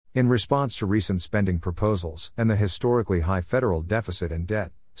In response to recent spending proposals and the historically high federal deficit and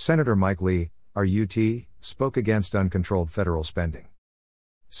debt, Senator Mike Lee, RUT, spoke against uncontrolled federal spending.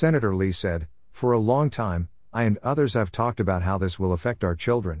 Senator Lee said, "For a long time, I and others have talked about how this will affect our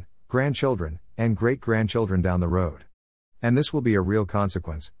children, grandchildren, and great-grandchildren down the road. And this will be a real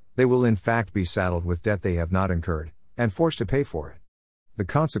consequence. They will in fact be saddled with debt they have not incurred, and forced to pay for it. The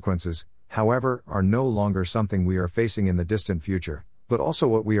consequences, however, are no longer something we are facing in the distant future, but also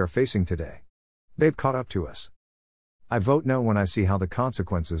what we are facing today. They've caught up to us. I vote no when I see how the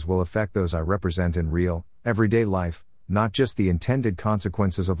consequences will affect those I represent in real, everyday life, not just the intended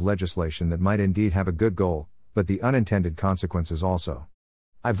consequences of legislation that might indeed have a good goal, but the unintended consequences also.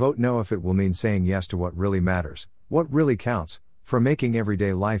 I vote no if it will mean saying yes to what really matters, what really counts, for making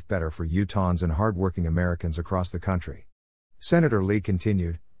everyday life better for Utahns and hardworking Americans across the country." Senator Lee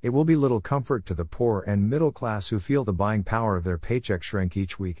continued, "It will be little comfort to the poor and middle class who feel the buying power of their paycheck shrink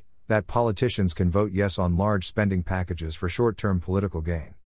each week, that politicians can vote yes on large spending packages for short-term political gain.